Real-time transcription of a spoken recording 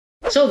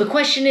So the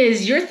question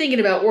is, you're thinking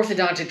about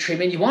orthodontic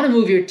treatment, you want to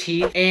move your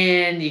teeth,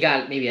 and you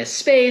got maybe a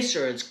space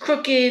or it's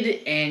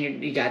crooked,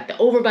 and you got the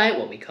overbite,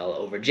 what we call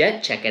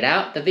overjet. Check it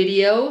out, the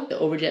video, the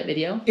overjet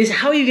video. Is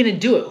how are you gonna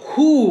do it?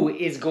 Who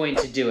is going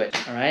to do it,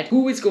 all right?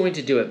 Who is going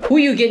to do it? Who are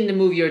you getting to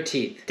move your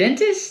teeth?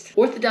 Dentist?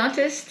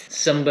 Orthodontist?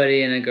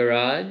 Somebody in a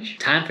garage?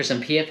 Time for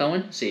some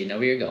PFOing so you know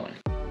where you're going.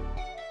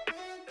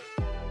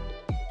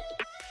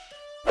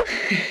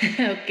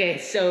 Okay,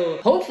 so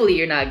hopefully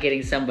you're not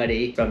getting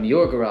somebody from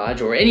your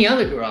garage or any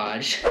other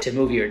garage to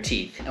move your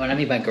teeth. And what I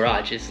mean by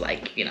garage is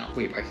like, you know,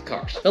 where you park your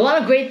cars. A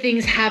lot of great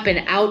things happen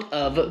out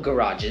of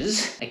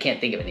garages. I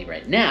can't think of any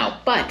right now,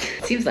 but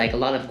it seems like a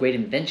lot of great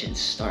inventions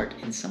start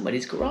in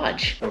somebody's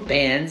garage. Or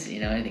bands, you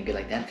know, anything good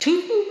like that.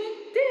 Tooth movement,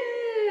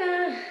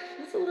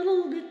 that's a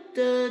little bit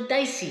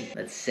dicey,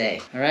 let's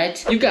say, all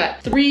right? You've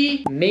got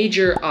 3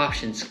 major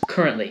options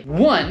currently.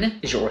 1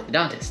 is your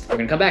orthodontist. We're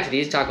gonna come back to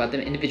these, talk about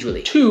them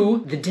individually.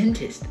 2, the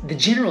dentist, the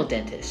general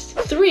dentist.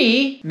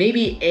 3,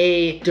 maybe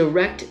a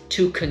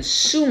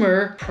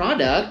direct-to-consumer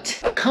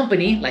product, a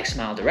company like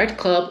Smile Direct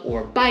Club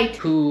or Bite,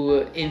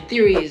 who in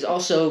theory is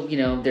also, you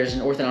know, there's an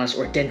orthodontist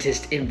or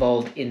dentist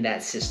involved in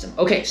that system.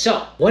 Okay,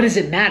 so what does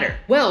it matter?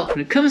 Well,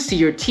 when it comes to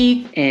your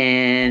teeth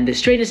and the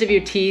straightness of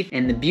your teeth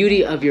and the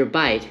beauty of your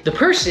bite, the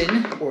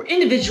person or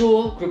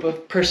individual group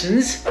of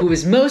persons who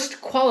is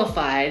most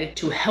qualified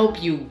to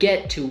help you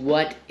get to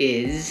what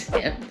is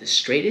the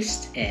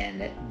straightest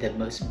and the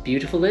most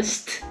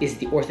beautifulest is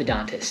the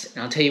orthodontist.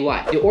 And I'll tell you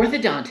why. The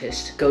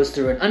orthodontist goes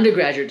through an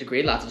undergraduate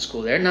degree, lots of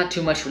school there, not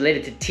too much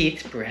related to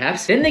teeth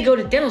perhaps. Then they go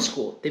to dental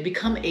school. They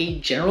become a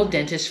general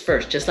dentist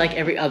first, just like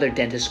every other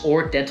dentist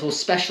or dental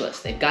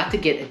specialist. They've got to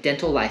get a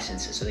dental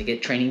license, so they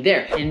get training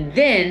there. And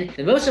then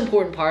the most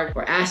important part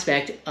or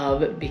aspect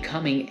of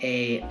becoming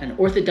an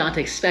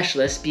orthodontic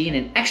specialist, being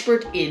an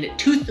expert in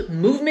tooth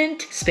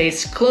movement,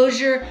 space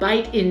closure,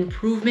 bite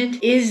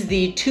improvement, is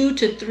the 2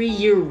 to 3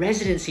 year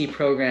residency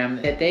program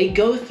that they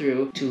go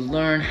through to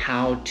learn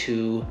how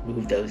to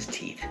move those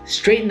teeth,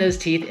 straighten those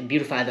teeth, and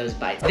beautify those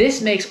bites. This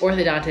makes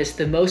orthodontists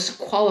the most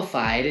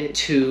qualified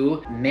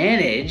to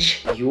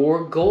manage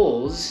your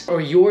goals or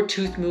your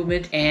tooth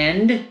movement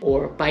and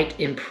or bite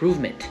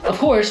improvement. Of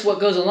course, what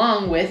goes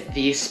along with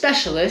the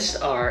specialists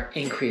are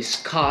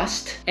increased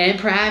cost and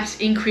perhaps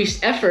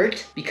increased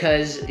effort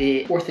because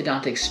the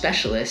orthodontic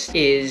specialist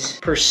is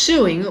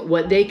pursuing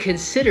what they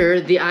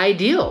consider the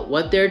ideal,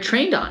 what they're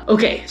trained on.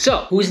 Okay,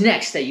 so who's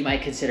next that you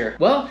might consider?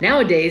 Well,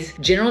 nowadays,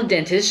 general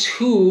dentists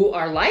who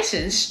are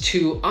licensed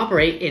to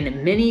operate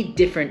in many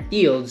different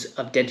fields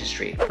of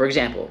dentistry. For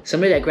example,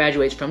 somebody that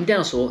graduates from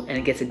dental school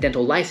and gets a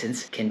dental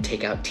license can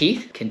take out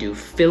teeth, can do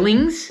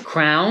fillings,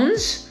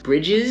 crowns,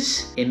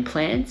 bridges,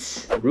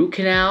 implants, root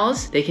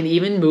canals. They can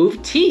even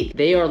move teeth.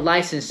 They are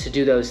licensed to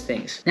do those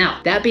things.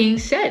 Now, that being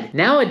said,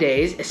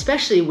 nowadays,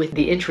 especially with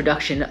the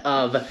introduction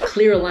of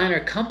clear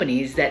aligner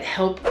companies that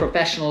help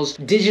professionals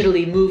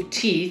digitally move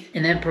teeth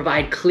and then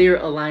provide clear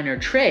aligner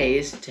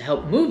trays to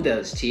help move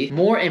those teeth,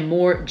 more and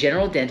more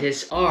general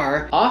dentists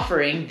are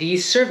offering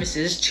these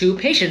services to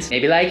patients,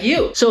 maybe like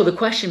you. So the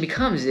question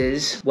becomes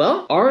is,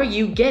 well, are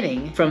you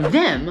getting from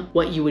them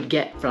what you would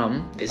get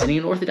from visiting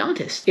an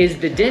orthodontist? Is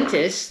the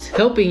dentist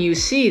helping you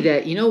see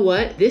that, you know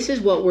what, this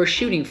is what we're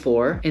shooting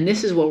for and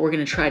this is what we're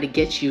gonna try to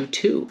get you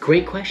to?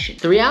 Great question.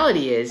 The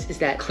reality is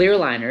that clear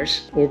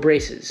aligners or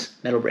braces,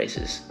 metal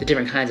braces, the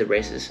different kinds of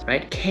braces,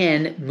 right,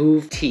 can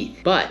move teeth.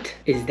 But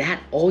is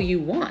that all you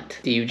want?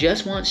 Do you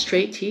just want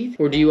straight teeth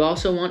or do you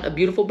also want a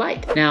beautiful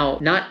bite? Now,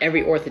 not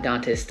every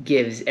orthodontist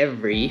gives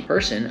every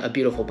person a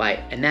beautiful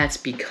bite, and that's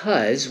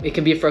because it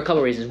can be for a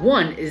couple reasons.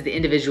 One is the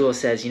individual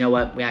says, you know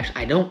what,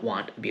 I don't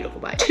want a beautiful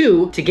bite.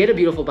 2, to get a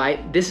beautiful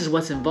bite, this is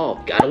what's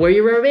involved. You gotta wear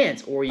your rubber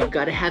bands, or you've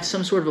gotta have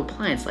some sort of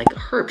appliance like a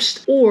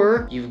Herbst,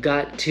 or you've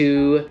got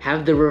to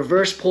have the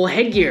reverse pull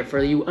headgear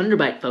for you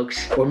underbite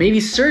folks, or maybe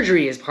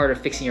surgery is part of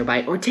fixing your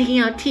bite, or taking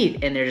out teeth,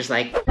 and they're just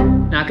like,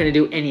 not gonna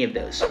do any of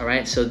those, all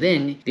right? So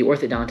then the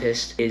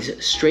orthodontist is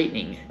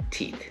straightening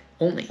teeth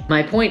only.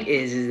 My point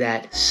is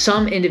that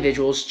some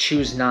individuals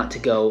choose not to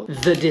go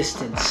the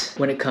distance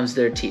when it comes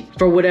to their teeth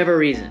for whatever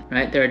reason,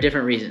 right? There are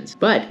different reasons,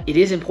 but it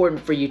is important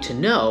for you to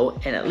know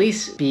and at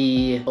least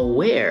be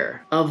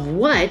aware of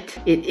what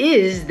it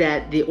is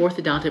that the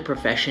orthodontic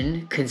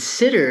profession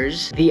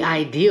considers the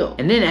ideal.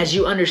 And then as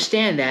you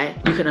understand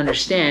that, you can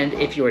understand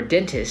if your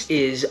dentist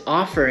is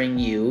offering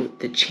you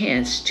the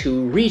chance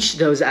to reach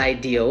those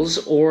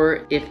ideals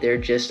or if they're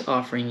just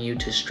offering you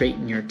to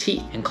straighten your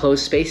teeth and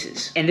close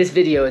spaces. And this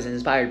video is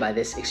inspired by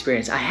this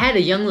experience. I had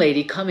a young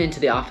lady come into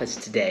the office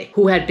today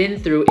who had been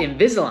through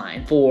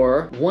Invisalign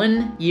for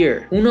 1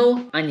 year,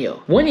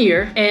 1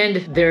 year, and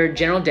their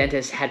general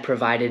dentist had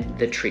provided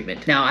the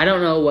treatment. Now, I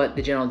don't know what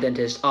the general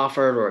dentist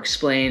offered or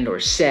explained or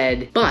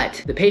said,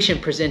 but the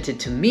patient presented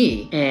to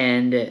me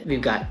and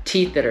we've got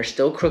teeth that are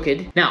still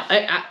crooked. Now,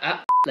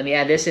 Let me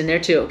add this in there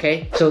too,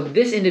 okay? So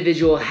this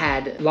individual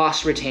had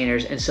lost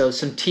retainers, and so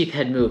some teeth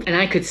had moved, and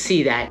I could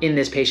see that in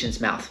this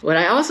patient's mouth. What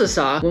I also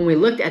saw when we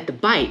looked at the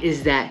bite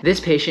is that this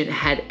patient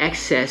had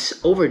excess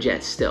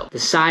overjet still. The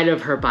side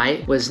of her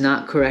bite was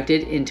not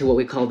corrected into what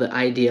we call the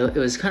ideal. It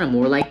was kind of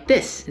more like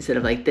this instead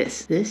of like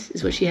this. This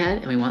is what she had,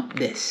 and we want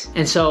this.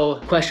 And so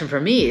the question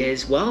for me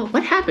is, well,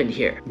 what happened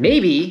here?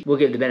 Maybe we'll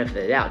give the benefit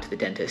of the doubt to the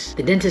dentist.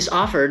 The dentist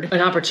offered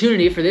an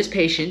opportunity for this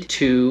patient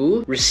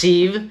to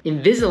receive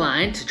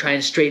Invisalign to try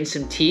and straighten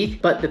some teeth,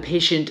 but the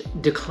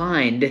patient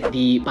declined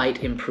the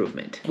bite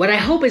improvement. What I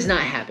hope is not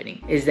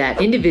happening is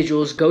that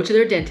individuals go to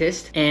their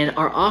dentist and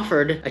are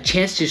offered a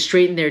chance to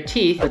straighten their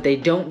teeth, but they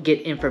don't get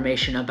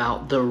information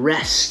about the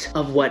rest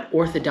of what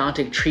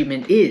orthodontic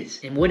treatment is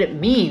and what it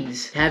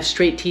means to have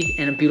straight teeth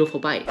and a beautiful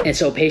bite. And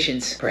so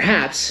patients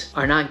perhaps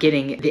are not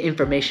getting the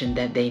information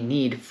that they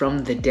need from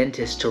the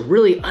dentist to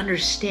really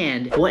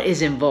understand what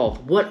is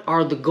involved. What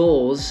are the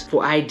goals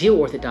for ideal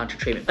orthodontic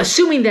treatment?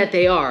 Assuming that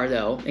they are,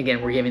 though,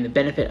 again, we're giving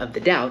the benefit of the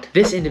doubt,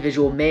 this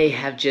individual may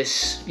have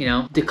just,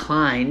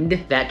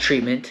 declined that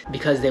treatment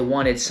because they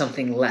wanted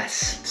something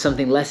less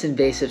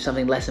invasive,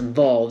 something less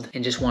involved,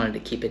 and just wanted to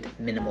keep it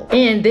minimal.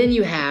 And then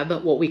you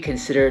have what we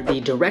consider the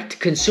direct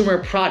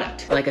consumer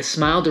product, like a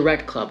Smile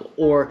Direct Club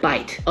or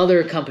Bite,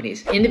 other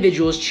companies.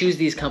 Individuals choose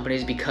these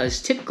companies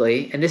because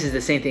typically, and this is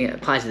the same thing that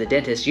applies to the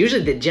dentist,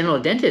 usually the general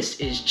dentist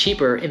is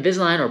cheaper.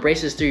 Invisalign or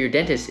braces through your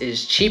dentist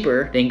is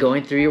cheaper than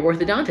going through your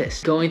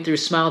orthodontist. Going through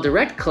Smile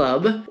Direct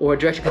Club or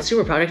direct to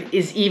consumer product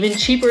is even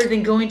cheaper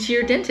than going to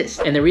your dentist.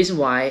 And the reason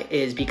why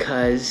is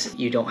because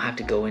you don't have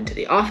to go into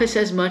the office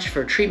as much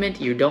for treatment.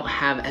 You don't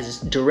have as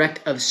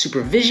direct of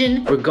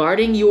supervision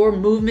regarding your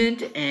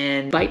movement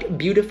and bite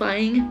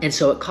beautifying. And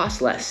so it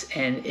costs less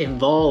and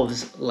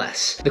involves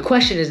less. The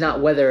question is not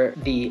whether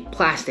the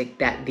plastic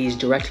that these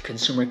direct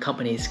consumer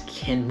companies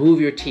can move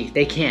your teeth.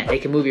 They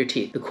can move your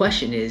teeth. The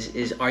question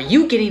is are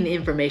you getting the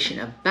information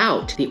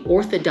about the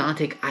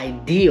orthodontic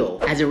ideal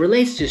as it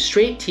relates to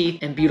straight teeth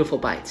and beautiful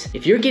bites?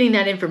 If you're getting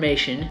that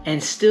information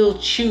and still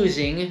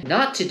choosing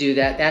not to do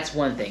that, that's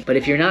one thing. But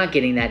if you're not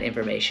getting that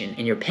information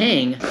and you're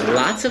paying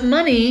lots of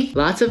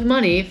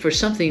money for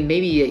something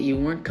maybe that you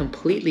weren't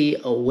completely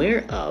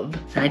aware of,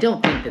 and I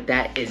don't think that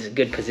that is a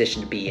good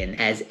position to be in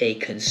as a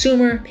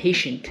consumer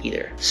patient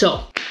either.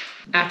 So,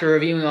 after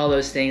reviewing all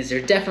those things, there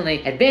are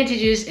definitely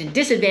advantages and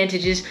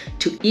disadvantages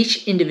to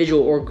each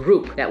individual or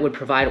group that would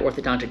provide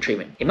orthodontic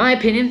treatment. In my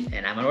opinion,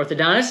 and I'm an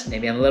orthodontist,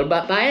 maybe I'm a little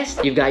bit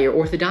biased, you've got your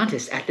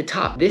orthodontist at the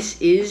top.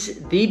 This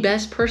is the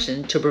best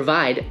person to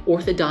provide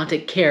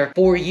orthodontic care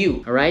for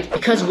you, all right?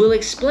 Because we'll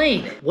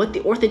explain what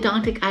the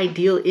orthodontic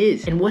ideal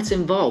is and what's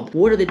involved.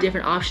 What are the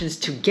different options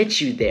to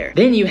get you there?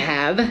 Then you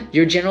have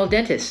your general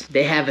dentist.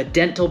 They have a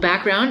dental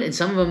background and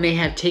some of them may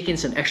have taken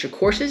some extra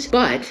courses,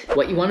 but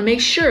what you wanna make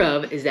sure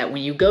of is that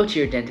when you go to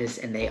your dentist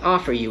and they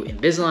offer you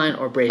Invisalign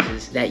or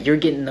braces, that you're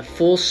getting the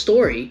full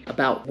story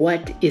about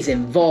what is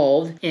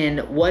involved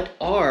and what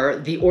are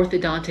the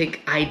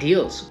orthodontic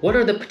ideals. What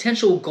are the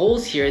potential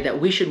goals here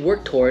that we should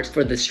work towards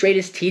for the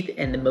straightest teeth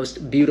and the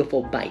most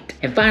beautiful bite?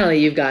 And finally,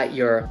 you've got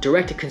your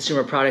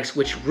direct-to-consumer products,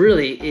 which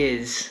really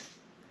is,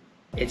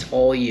 it's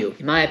all you.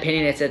 In my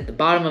opinion, it's at the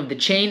bottom of the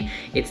chain.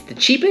 It's the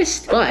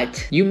cheapest,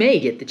 but you may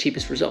get the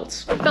cheapest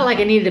results. I felt like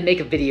I needed to make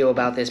a video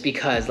about this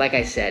because, like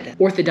I said,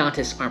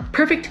 orthodontists aren't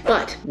perfect,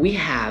 but we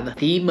have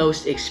the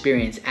most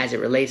experience as it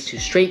relates to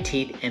straight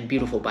teeth and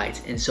beautiful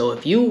bites. And so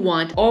if you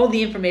want all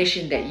the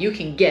information that you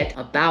can get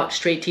about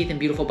straight teeth and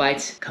beautiful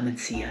bites, come and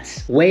see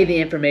us. Weigh the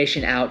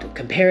information out,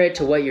 compare it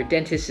to what your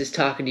dentist is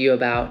talking to you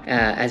about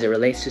as it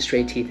relates to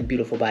straight teeth and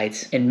beautiful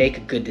bites, and make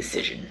a good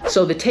decision.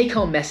 So the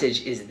take-home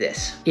message is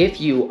this.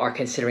 If you are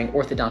considering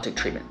orthodontic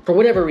treatment for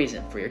whatever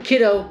reason, for your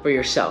kiddo, for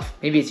yourself,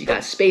 maybe it's you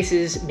got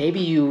spaces,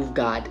 maybe you've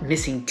got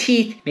missing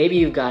teeth, maybe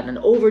you've got an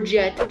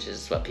overjet, which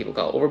is what people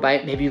call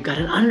overbite, maybe you've got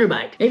an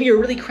underbite, maybe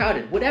you're really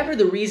crowded. Whatever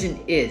the reason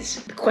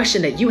is, the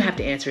question that you have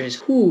to answer is,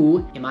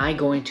 who am I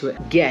going to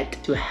get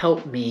to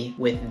help me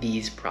with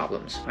these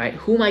problems, right?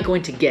 Who am I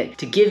going to get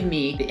to give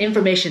me the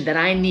information that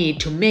I need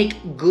to make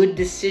good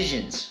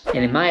decisions?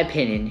 And in my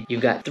opinion,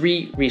 you've got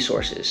three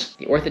resources: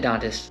 the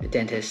orthodontist, the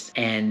dentist,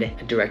 and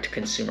a direct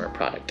consumer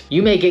product.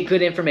 You may get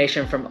good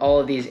information from all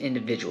of these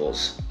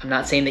individuals. I'm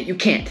not saying that you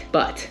can't,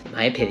 but in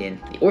my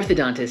opinion, the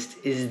orthodontist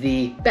is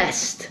the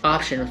best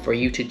option for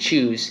you to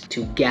choose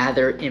to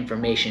gather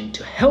information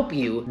to help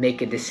you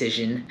make a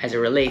decision as it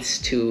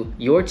relates to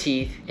your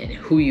teeth and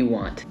who you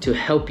want to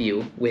help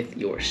you with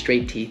your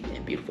straight teeth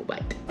and beautiful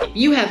bite. If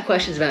you have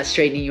questions about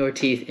straightening your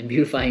teeth and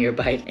beautifying your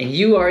bite, and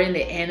you are in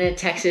the Anna,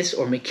 Texas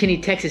or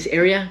McKinney, Texas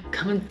area,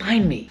 come and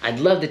find me. I'd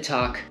love to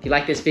talk. If you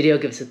like this video,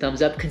 give us a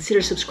thumbs up.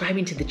 Consider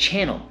subscribing to the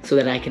channel so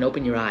that I can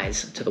open your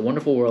eyes to the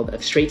wonderful world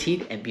of straight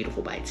teeth and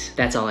beautiful bites.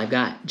 That's all I've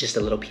got. Just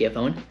a little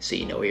PFone so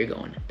you know where you're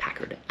going.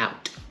 Packard out.